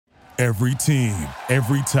Every team,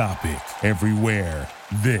 every topic, everywhere.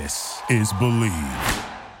 This is Believe.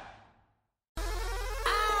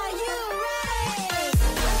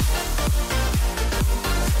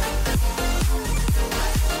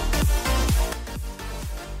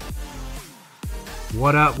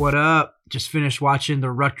 What up, what up? Just finished watching the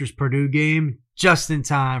Rutgers-Purdue game just in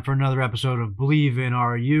time for another episode of Believe in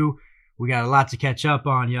RU. We got a lot to catch up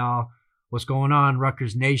on, y'all. What's going on,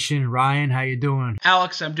 Rutgers Nation? Ryan, how you doing?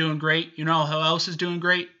 Alex, I'm doing great. You know who else is doing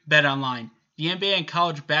great? BetOnline. The NBA and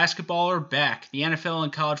college basketball are back. The NFL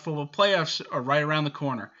and college football playoffs are right around the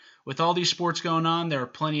corner. With all these sports going on, there are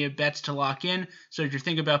plenty of bets to lock in. So if you're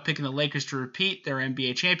thinking about picking the Lakers to repeat their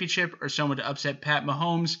NBA championship or someone to upset Pat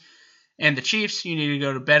Mahomes and the Chiefs, you need to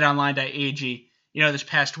go to betonline.ag. You know, this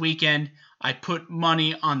past weekend, I put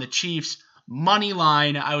money on the Chiefs money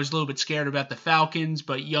line. I was a little bit scared about the Falcons,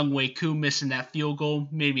 but Younghoe Koo missing that field goal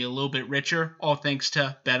made me a little bit richer, all thanks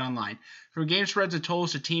to BetOnline. From game spreads and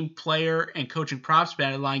totals to team, player, and coaching props,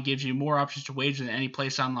 BetOnline gives you more options to wager than any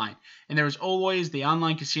place online. And there is always the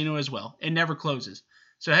online casino as well. It never closes.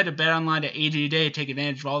 So head to betonline.ag today to take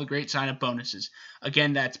advantage of all the great sign-up bonuses.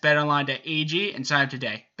 Again, that's betonline.ag and sign up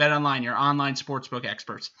today. BetOnline, your online sportsbook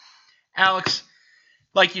experts. Alex,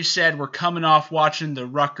 like you said, we're coming off watching the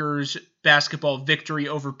Rutgers basketball victory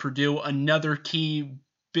over Purdue, another key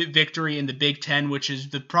victory in the Big Ten, which is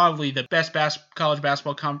probably the best college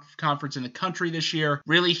basketball conference in the country this year.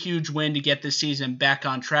 Really huge win to get this season back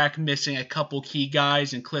on track, missing a couple key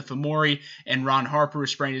guys in Cliff Amore and Ron Harper, who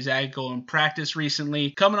sprained his ankle in practice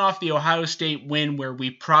recently. Coming off the Ohio State win where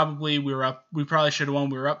we probably should have won.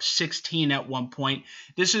 We were up 16 at one point.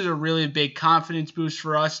 This is a really big confidence boost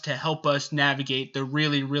for us to help us navigate the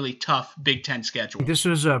really, really tough Big Ten schedule. This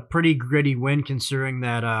was a pretty gritty win considering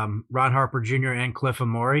that Ron Harper Jr. and Cliff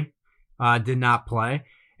Amore did not play.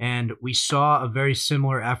 And we saw a very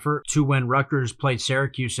similar effort to when Rutgers played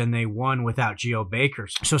Syracuse and they won without Geo Baker.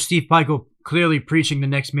 So Steve Pikiell clearly preaching the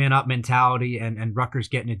next man up mentality and Rutgers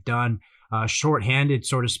getting it done. Short-handed,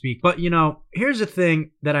 so to speak. But, you know, here's the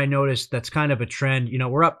thing that I noticed that's kind of a trend. You know,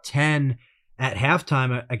 we're up 10 at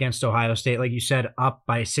halftime against Ohio State. Like you said, up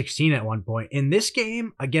by 16 at one point. In this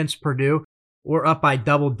game against Purdue, we're up by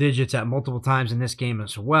double digits at multiple times in this game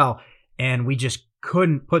as well. And we just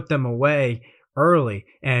couldn't put them away early.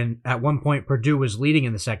 And at one point, Purdue was leading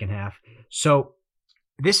in the second half. So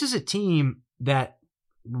this is a team that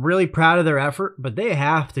really proud of their effort, but they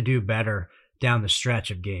have to do better down the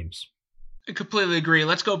stretch of games. I completely agree.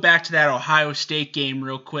 Let's go back to that Ohio State game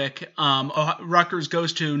real quick. Rutgers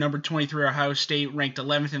goes to number 23 Ohio State, ranked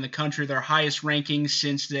 11th in the country, their highest ranking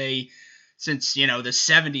since the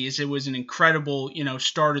 70s. It was an incredible,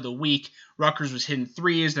 start of the week. Rutgers was hitting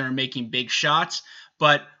threes. They were making big shots.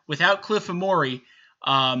 But without Cliff Amore,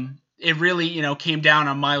 it really, came down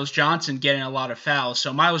on Miles Johnson getting a lot of fouls.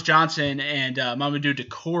 So Miles Johnson and Mamadou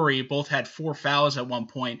Dekori both had 4 fouls at one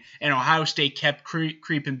point, and Ohio State kept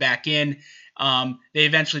creeping back in. They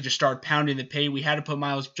eventually just started pounding the paint. We had to put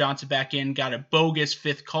Miles Johnson back in, got a bogus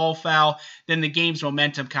 5th call foul. Then the game's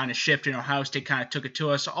momentum kind of shifted, and Ohio State kind of took it to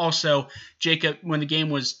us. Also, Jacob, when the game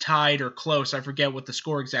was tied or close, I forget what the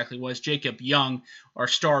score exactly was, Jacob Young, our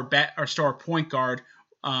star point guard,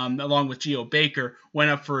 along with Geo Baker,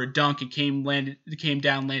 went up for a dunk and came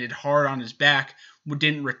down, landed hard on his back,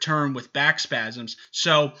 didn't return with back spasms.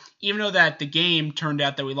 So even though that the game turned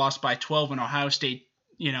out that we lost by 12 and Ohio State,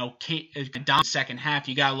 came down the second half,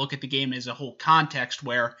 you got to look at the game as a whole context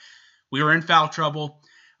where we were in foul trouble.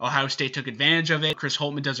 Ohio State took advantage of it. Chris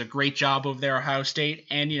Holtmann does a great job over there, Ohio State,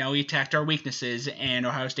 and he attacked our weaknesses, and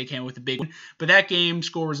Ohio State came with a big one. But that game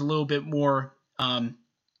score was a little bit more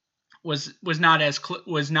was not as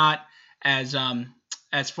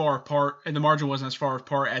far apart, and the margin wasn't as far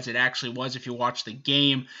apart as it actually was if you watch the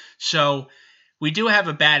game. So we do have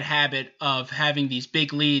a bad habit of having these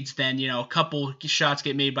big leads, then a couple shots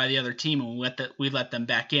get made by the other team, and we let them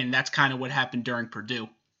back in. That's kind of what happened during Purdue.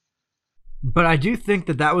 But I do think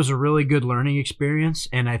that was a really good learning experience,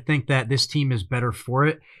 and I think that this team is better for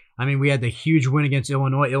it. I mean, we had the huge win against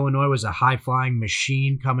Illinois. Illinois was a high-flying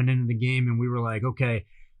machine coming into the game, and we were like, okay,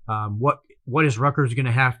 what is Rutgers going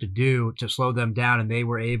to have to do to slow them down? And they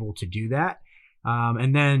were able to do that.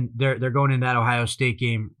 And then they're going into that Ohio State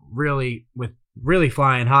game really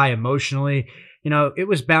flying high emotionally. It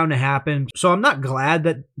was bound to happen. So I'm not glad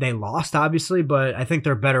that they lost, obviously, but I think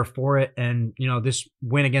they're better for it. And, this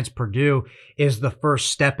win against Purdue is the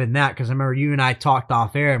first step in that, because I remember you and I talked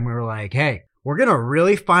off air and we were like, hey, we're going to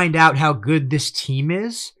really find out how good this team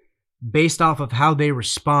is based off of how they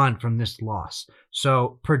respond from this loss.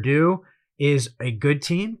 So Purdue is a good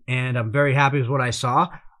team, and I'm very happy with what I saw.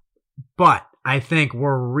 But I think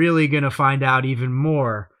we're really going to find out even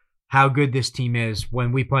more how good this team is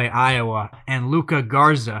when we play Iowa. And Luka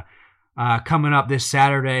Garza coming up this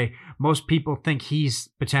Saturday. Most people think he's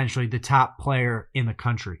potentially the top player in the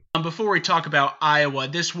country. Before we talk about Iowa,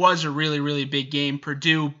 this was a really, really big game.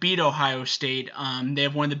 Purdue beat Ohio State. They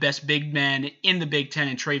have one of the best big men in the Big Ten,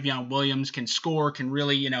 and Travion Williams can score, can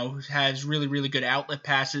really, has really, really good outlet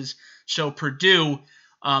passes. So Purdue,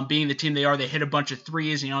 being the team they are, they hit a bunch of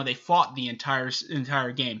threes. They fought the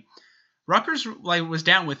entire game. Rutgers was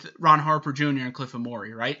down with Ron Harper Jr. and Cliff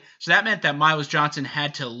Amore, right? So that meant that Miles Johnson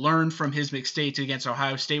had to learn from his mistakes against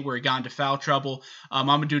Ohio State, where he got into foul trouble.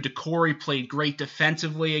 Amadou Decore played great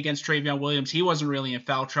defensively against Travion Williams. He wasn't really in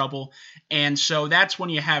foul trouble. And so that's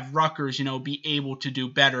when you have Rutgers, be able to do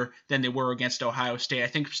better than they were against Ohio State. I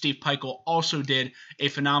think Steve Pikiell also did a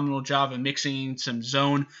phenomenal job of mixing some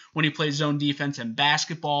zone when he plays zone defense and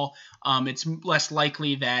basketball. It's less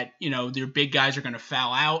likely that, their big guys are going to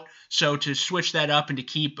foul out. So to switch that up and to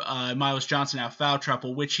keep Miles Johnson out of foul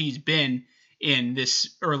trouble, which he's been in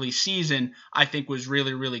this early season, I think was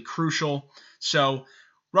really, really crucial. So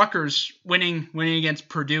Rutgers winning against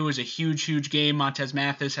Purdue is a huge, huge game. Montez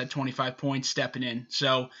Mathis had 25 points stepping in.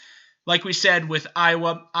 So like we said with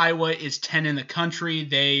Iowa is 10 in the country.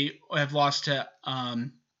 They have lost to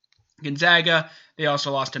Gonzaga. They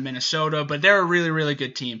also lost to Minnesota, but they're a really, really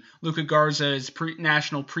good team. Luka Garza is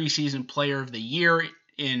National Preseason Player of the Year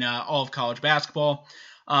in all of college basketball.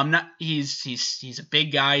 He's a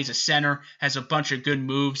big guy. He's a center. Has a bunch of good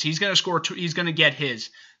moves. He's going to score. He's going to get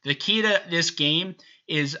his. The key to this game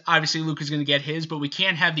is obviously Luka's going to get his, but we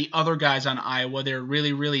can't have the other guys on Iowa. They're a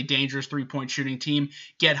really, really dangerous three-point shooting team.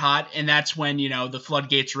 Get hot, and that's when the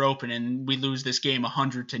floodgates are open and we lose this game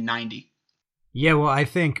 100-90. Yeah, well, I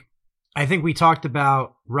think we talked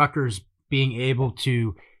about Rutgers being able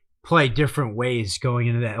to play different ways going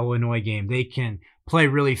into that Illinois game. They can play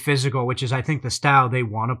really physical, which is, I think, the style they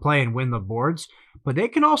want to play and win the boards. But they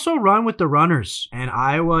can also run with the runners. And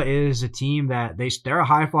Iowa is a team that they're a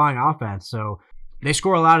high-flying offense. So they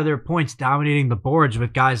score a lot of their points dominating the boards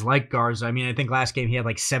with guys like Garza. I mean, I think last game he had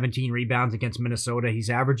like 17 rebounds against Minnesota.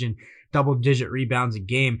 He's averaging double-digit rebounds a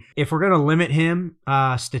game. If we're going to limit him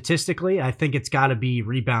statistically, I think it's got to be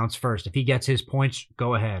rebounds first. If he gets his points,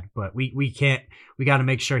 go ahead. But we can't. We got to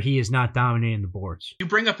make sure he is not dominating the boards. You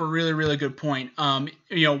bring up a really, really good point.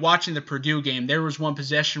 Watching the Purdue game, there was one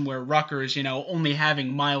possession where Rutgers, only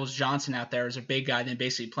having Miles Johnson out there as a big guy, then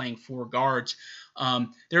basically playing four guards.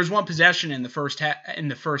 There was one possession in the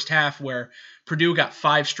first half where Purdue got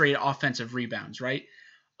 5 straight offensive rebounds. Right,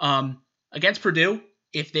 against Purdue,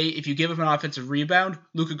 if you give him an offensive rebound,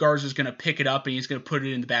 Luka Garza is going to pick it up and he's going to put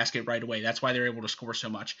it in the basket right away. That's why they're able to score so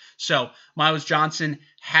much. So Miles Johnson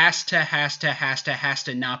has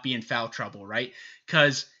to not be in foul trouble, right?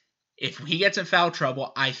 Because if he gets in foul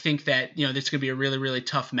trouble, I think that this is going to be a really, really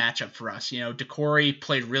tough matchup for us. Decore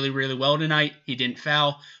played really, really well tonight. He didn't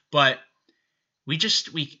foul, but we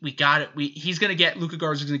got it. He's going to get Luka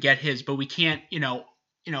Garza is going to get his, but we can't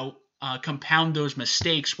compound those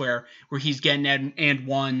mistakes where he's getting and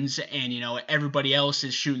ones and everybody else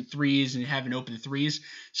is shooting threes and having open threes.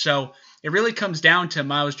 So it really comes down to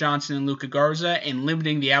Miles Johnson and Luka Garza and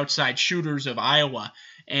limiting the outside shooters of Iowa.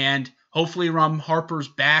 And hopefully Ron Harper's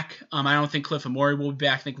back. I don't think Cliff Amore will be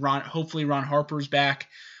back. I think hopefully Ron Harper's back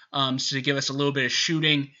to give us a little bit of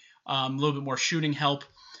shooting, a little bit more shooting help.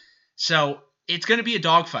 So it's going to be a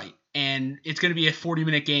dogfight, and it's going to be a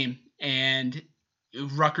 40-minute game, and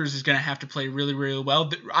Rutgers is going to have to play really, really well.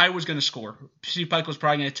 Iowa's going to score. Steve Pikiell's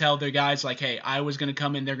probably going to tell their guys, like, hey, Iowa's going to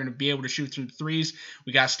come in. They're going to be able to shoot through threes.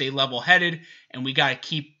 We got to stay level-headed, and we got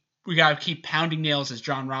to keep pounding nails, as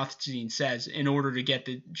John Rothstein says, in order to get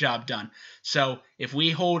the job done. So if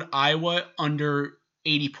we hold Iowa under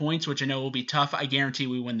 80 points, which I know will be tough, I guarantee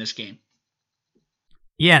we win this game.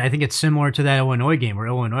 Yeah, and I think it's similar to that Illinois game where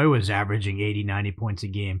Illinois was averaging 80, 90 points a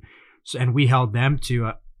game, and we held them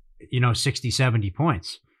to 60, 70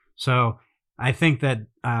 points. So I think that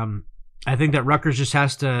Rutgers just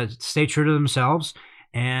has to stay true to themselves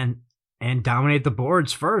and dominate the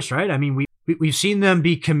boards first, right? I mean, we've seen them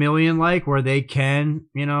be chameleon-like where they can,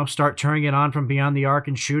 start turning it on from beyond the arc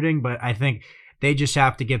and shooting, but I think they just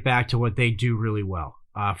have to get back to what they do really well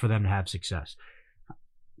for them to have success.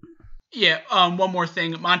 Yeah, one more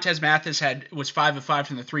thing. Montez Mathis was 5 of 5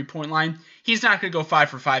 from the 3-point line. He's not going to go 5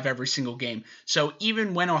 for 5 every single game. So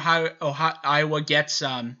even when Iowa gets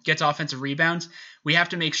offensive rebounds, we have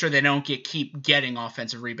to make sure they don't keep getting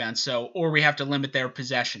offensive rebounds. Or we have to limit their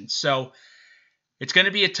possessions. So it's going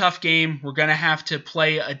to be a tough game. We're going to have to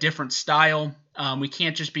play a different style. We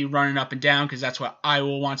can't just be running up and down because that's what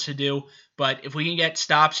Iowa wants to do. But if we can get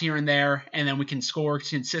stops here and there, and then we can score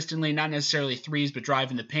consistently, not necessarily threes, but drive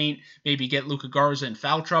in the paint, maybe get Luka Garza in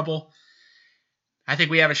foul trouble, I think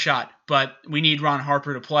we have a shot. But we need Ron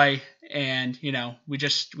Harper to play, and we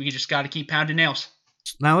just got to keep pounding nails.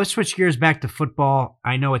 Now let's switch gears back to football.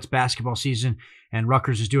 I know it's basketball season, and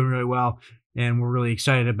Rutgers is doing really well, and we're really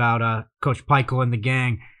excited about Coach Peichel and the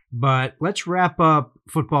gang. But let's wrap up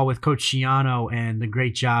football with Coach Schiano and the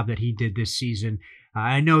great job that he did this season.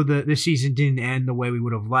 I know that this season didn't end the way we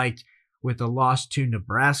would have liked with a loss to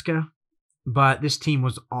Nebraska, but this team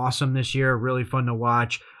was awesome this year, really fun to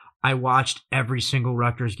watch. I watched every single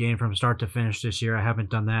Rutgers game from start to finish this year. I haven't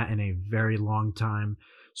done that in a very long time.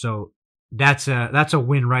 So that's a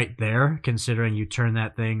win right there, considering you turn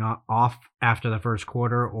that thing off after the first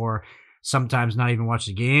quarter or sometimes not even watch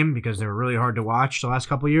the game because they were really hard to watch the last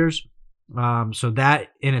couple of years. So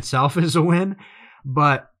that in itself is a win.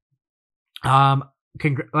 But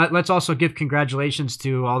let's also give congratulations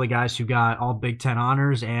to all the guys who got all Big Ten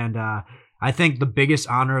honors. And I think the biggest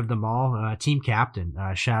honor of them all, team captain.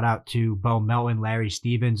 Shout out to Bo Melton, Larry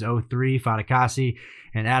Stevens, 03, Fadakasi,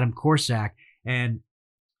 and Adam Korsak. And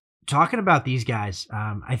talking about these guys,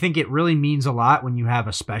 I think it really means a lot when you have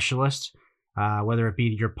a specialist, whether it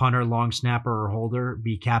be your punter, long snapper, or holder,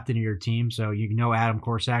 be captain of your team. So Adam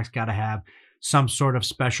Korsak's got to have some sort of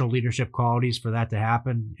special leadership qualities for that to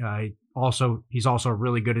happen. He's also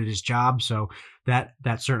really good at his job, so that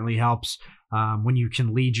certainly helps. When you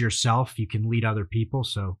can lead yourself, you can lead other people.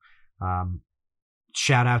 So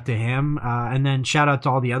shout out to him, and then shout out to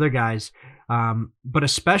all the other guys. But a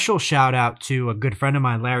special shout out to a good friend of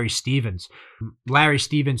mine, Larry Stevens. Larry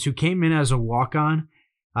Stevens, who came in as a walk-on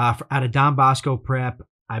at a Don Bosco prep.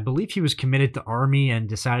 I believe he was committed to Army and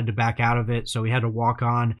decided to back out of it, so he had to walk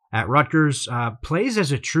on at Rutgers. Plays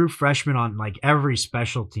as a true freshman on like every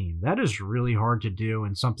special team. That is really hard to do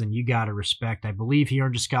and something you got to respect. I believe he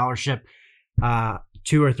earned a scholarship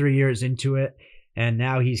 2 or 3 years into it, and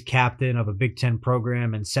now he's captain of a Big Ten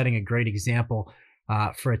program and setting a great example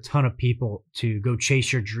for a ton of people to go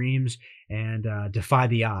chase your dreams and defy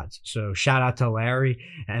the odds. So shout out to Larry.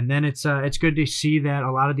 And then it's good to see that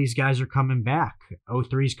a lot of these guys are coming back.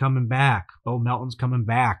 03's coming back. Bo Melton's coming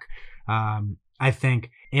back. I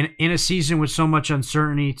think in a season with so much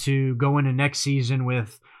uncertainty, to go into next season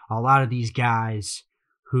with a lot of these guys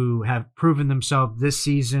who have proven themselves this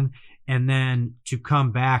season, and then to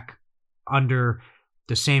come back under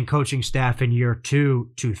the same coaching staff in year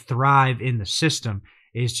 2 to thrive in the system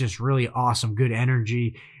is just really awesome. Good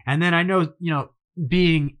energy. And then I know,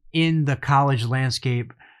 being in the college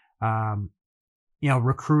landscape,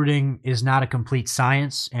 recruiting is not a complete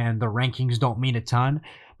science and the rankings don't mean a ton.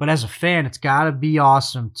 But as a fan, it's got to be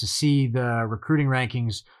awesome to see the recruiting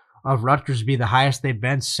rankings of Rutgers be the highest they've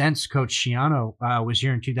been since Coach Schiano was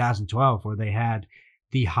here in 2012, where they had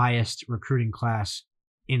the highest recruiting class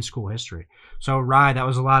in school history. So, Rye, that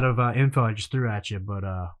was a lot of info I just threw at you, but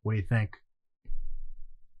what do you think?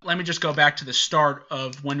 Let me just go back to the start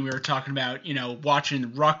of when we were talking about,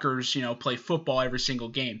 watching Rutgers, play football every single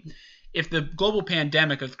game. If the global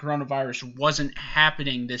pandemic of coronavirus wasn't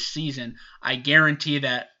happening this season, I guarantee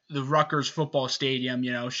that the Rutgers football stadium,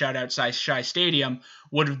 shout out Shai Stadium,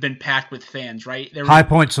 would have been packed with fans, right? High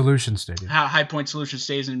Point Solution Stadium. High Point Solution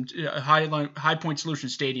Stadium, High Point Solution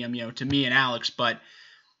Stadium, to me and Alex, but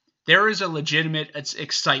there is a legitimate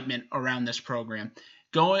excitement around this program.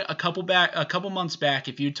 Going a couple months back,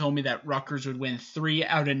 if you told me that Rutgers would win 3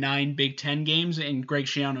 out of 9 Big Ten games in Greg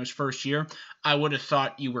Schiano's first year, I would have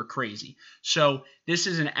thought you were crazy. So this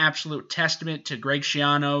is an absolute testament to Greg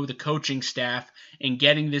Schiano, the coaching staff, in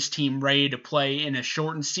getting this team ready to play in a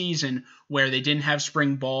shortened season where they didn't have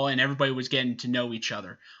spring ball and everybody was getting to know each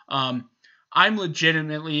other. I'm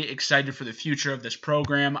legitimately excited for the future of this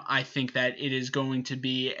program. I think that it is going to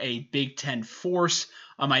be a Big Ten force.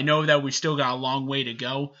 I know that we still got a long way to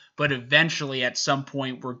go, but eventually at some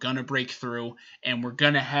point we're gonna break through and we're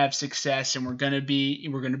gonna have success and we're gonna be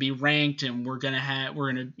ranked and we're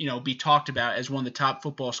gonna be talked about as one of the top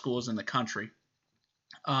football schools in the country.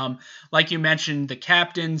 Like you mentioned, the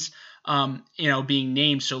captains, being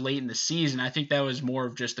named so late in the season, I think that was more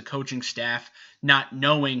of just the coaching staff not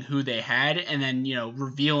knowing who they had and then,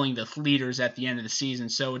 revealing the leaders at the end of the season.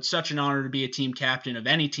 So it's such an honor to be a team captain of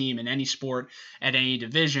any team in any sport at any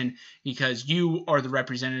division because you are the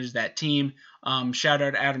representatives of that team. Shout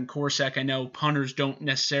out Adam Korsak. I know punters don't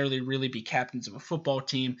necessarily really be captains of a football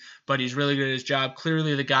team, but he's really good at his job.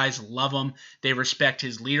 Clearly the guys love him. They respect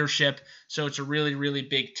his leadership. So it's a really, really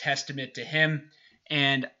big testament to him.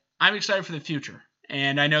 And I'm excited for the future.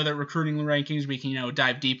 And I know that recruiting rankings, we can,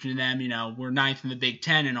 dive deep into them. We're 9th in the Big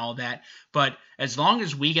Ten and all that. But As long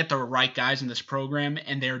as we get the right guys in this program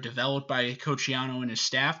and they're developed by Coach Schiano and his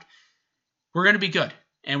staff, we're going to be good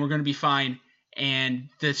and we're going to be fine. And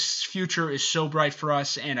this future is so bright for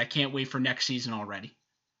us, and I can't wait for next season already.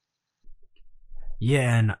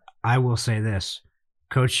 Yeah, and I will say this.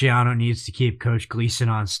 Coach Schiano needs to keep Coach Gleason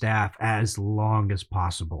on staff as long as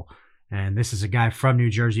possible. And this is a guy from New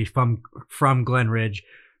Jersey, from Glen Ridge.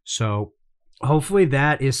 So hopefully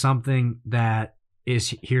that is something that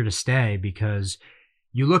is here to stay, because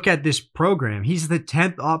you look at this program, he's the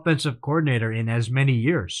 10th offensive coordinator in as many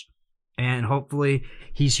years. And hopefully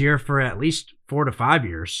he's here for at least 4 to 5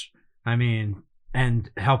 years. I mean,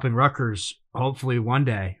 and helping Rutgers hopefully one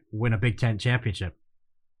day win a Big Ten championship.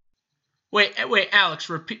 Wait, Alex,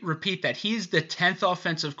 repeat that. He's the 10th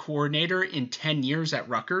offensive coordinator in 10 years at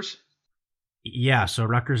Rutgers? Yeah, so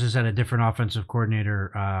Rutgers has had a different offensive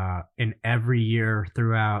coordinator in every year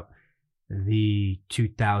throughout the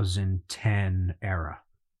 2010 era.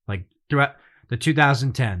 Like throughout the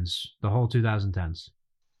 2010s, the whole 2010s.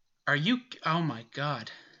 Oh my God.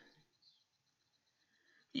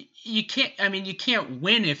 You can't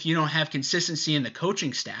win if you don't have consistency in the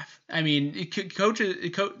coaching staff. I mean,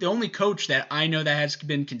 the only coach that I know that has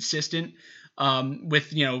been consistent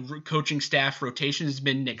with coaching staff rotation has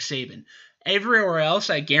been Nick Saban. Everywhere else,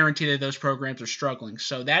 I guarantee that those programs are struggling.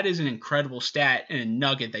 So that is an incredible stat and a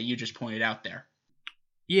nugget that you just pointed out there.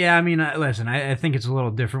 Yeah, I mean, listen, I think it's a little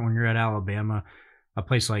different when you're at Alabama, a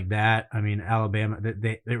place like that. I mean, Alabama,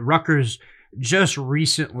 Rutgers just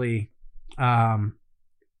recently.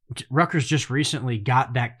 Rutgers just recently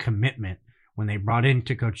got that commitment when they brought in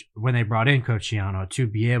Coach Schiano to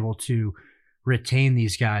be able to retain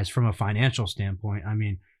these guys from a financial standpoint. I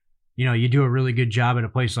mean, you do a really good job at a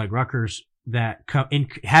place like Rutgers that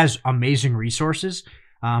has amazing resources,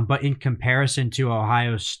 but in comparison to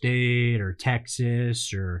Ohio State or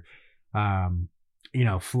Texas or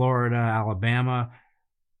Florida, Alabama,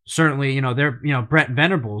 certainly, Brent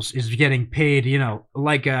Venables is getting paid,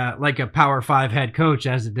 like a Power 5 head coach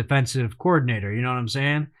as a defensive coordinator. You know what I'm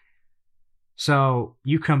saying? So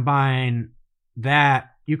you combine that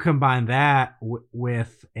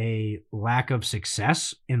with a lack of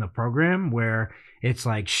success in the program, where it's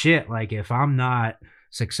like, shit, like if I'm not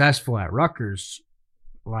successful at Rutgers,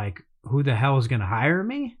 like who the hell is going to hire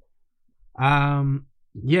me?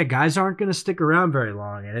 Yeah, guys aren't going to stick around very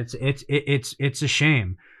long, and it's a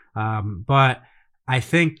shame. But I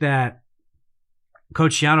think that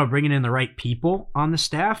Coach Schiano bringing in the right people on the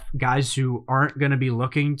staff, guys who aren't going to be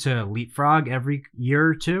looking to leapfrog every year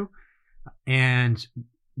or two, and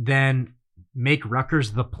then make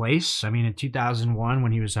Rutgers the place. I mean, in 2001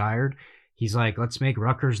 when he was hired, he's like, let's make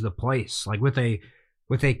Rutgers the place, like with a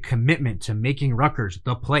commitment to making Rutgers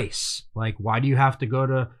the place. Like, why do you have to go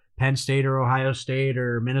to Penn State or Ohio State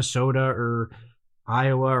or Minnesota or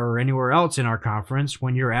Iowa or anywhere else in our conference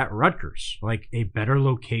when you're at Rutgers? Like, a better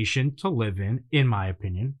location to live in my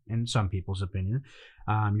opinion, in some people's opinion.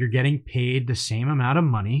 You're getting paid the same amount of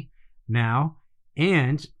money now,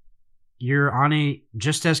 and you're on a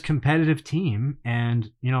just as competitive team,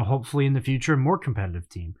 and hopefully in the future a more competitive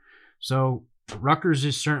team. So Rutgers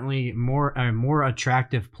is certainly a more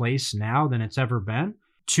attractive place now than it's ever been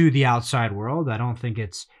to the outside world. I don't think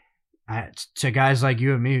it's to guys like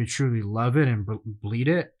you and me who truly love it and bleed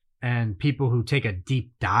it, and people who take a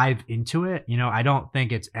deep dive into it. I don't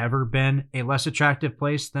think it's ever been a less attractive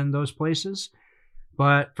place than those places.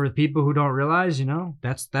 But for the people who don't realize,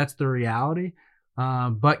 that's the reality.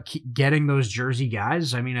 But getting those Jersey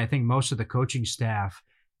guys, I mean, I think most of the coaching staff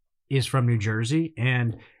is from New Jersey.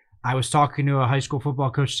 And I was talking to a high school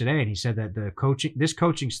football coach today, and he said that this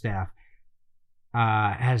coaching staff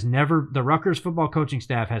the Rutgers football coaching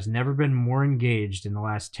staff has never been more engaged in the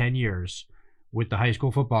last 10 years with the high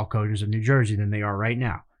school football coaches of New Jersey than they are right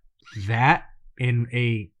now. That in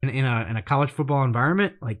a college football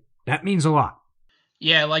environment, like, that means a lot.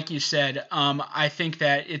 Yeah, like you said, I think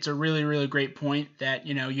that it's a really, really great point that,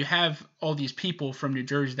 you have all these people from New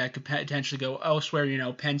Jersey that could potentially go elsewhere,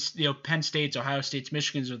 Penn State's, Ohio State's,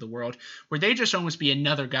 Michigan's of the world, where they just almost be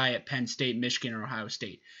another guy at Penn State, Michigan, or Ohio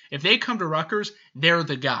State. If they come to Rutgers, they're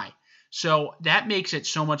the guy. So that makes it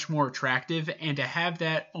so much more attractive, and to have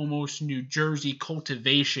that almost New Jersey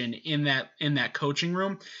cultivation in that coaching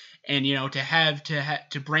room, and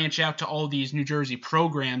to branch out to all these New Jersey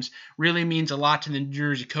programs really means a lot to the New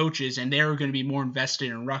Jersey coaches, and they're going to be more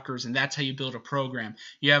invested in Rutgers, and that's how you build a program.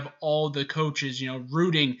 You have all the coaches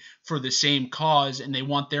rooting for the same cause, and they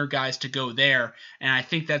want their guys to go there, and I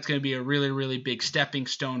think that's going to be a really, really big stepping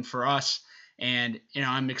stone for us. And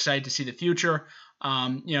I'm excited to see the future.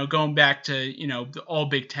 Going back to, the all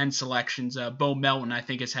Big Ten selections, Bo Melton, I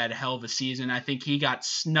think, has had a hell of a season. I think he got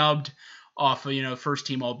snubbed off of, first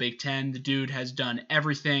team all Big Ten. The dude has done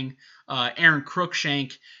everything. Aaron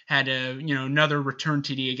Cruikshank had another return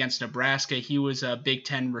TD against Nebraska. He was a Big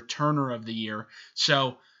Ten returner of the year.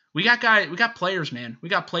 So we got players, man. We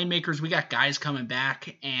got playmakers. We got guys coming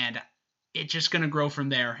back, and it's just going to grow from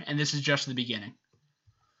there. And this is just the beginning.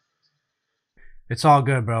 It's all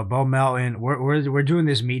good, bro. Bo Melton, we're doing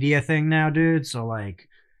this media thing now, dude. So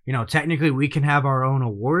technically we can have our own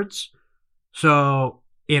awards. So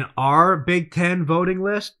in our Big Ten voting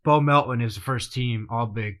list, Bo Melton is the first team all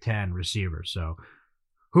Big Ten receiver. So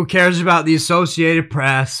who cares about the Associated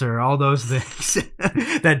Press or all those things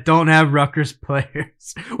that don't have Rutgers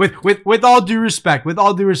players? With all due respect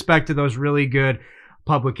to those really good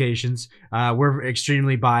publications, we're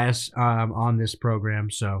extremely biased on this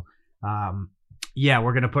program. So. Yeah,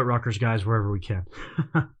 we're going to put Rutgers guys wherever we can.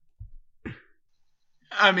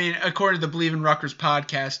 I mean, according to the Believe in Rutgers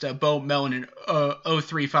podcast, Bo Melton and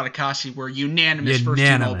 03 Fatukasi were unanimous first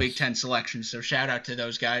team all Big Ten selections. So shout out to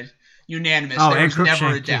those guys. Unanimous. There was never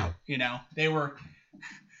a doubt. They were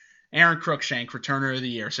Aaron Cruikshank, returner of the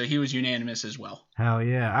year. So he was unanimous as well. Hell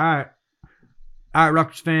yeah. All right,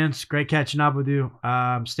 Rutgers fans. Great catching up with you.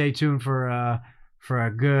 Stay tuned for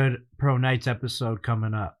a good Pro Knights episode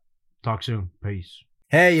coming up. Talk soon. Peace.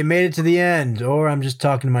 Hey, you made it to the end, or I'm just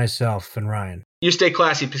talking to myself and Ryan. You stay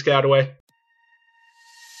classy, Piscataway.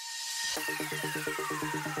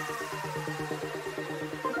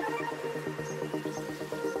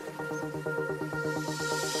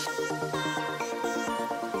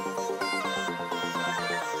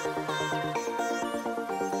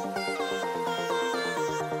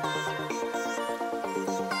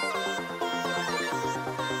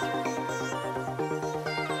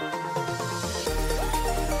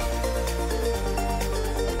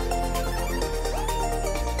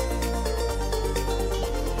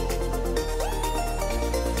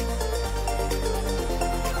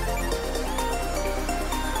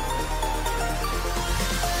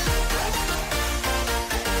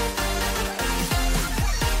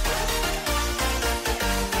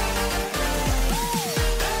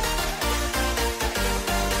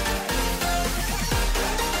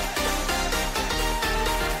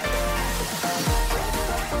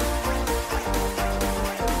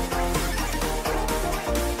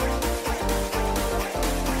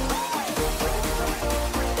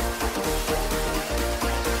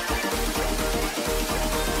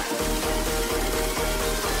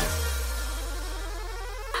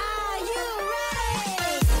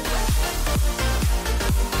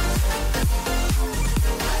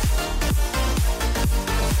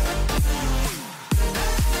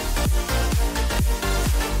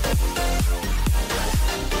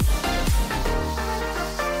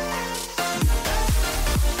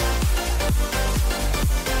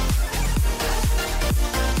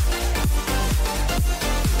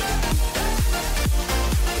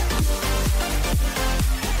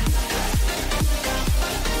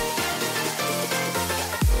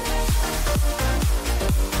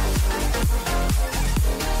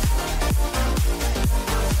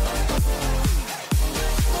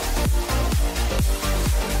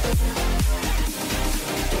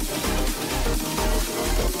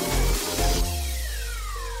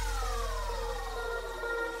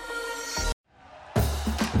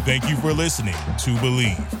 Thank you for listening to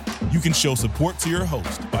Believe. You can show support to your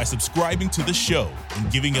host by subscribing to the show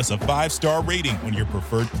and giving us a 5-star rating on your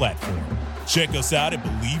preferred platform. Check us out at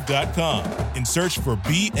Believe.com and search for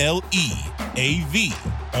BLEAV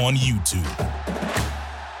on YouTube.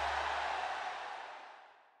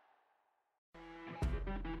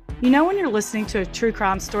 You know when you're listening to a true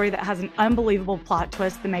crime story that has an unbelievable plot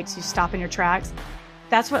twist that makes you stop in your tracks?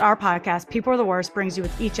 That's what our podcast, People Are the Worst, brings you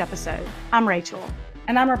with each episode. I'm Rachel.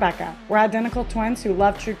 And I'm Rebecca. We're identical twins who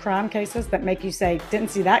love true crime cases that make you say, didn't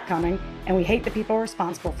see that coming, and we hate the people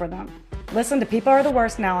responsible for them. Listen to People Are the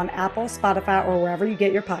Worst now on Apple, Spotify, or wherever you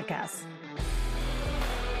get your podcasts.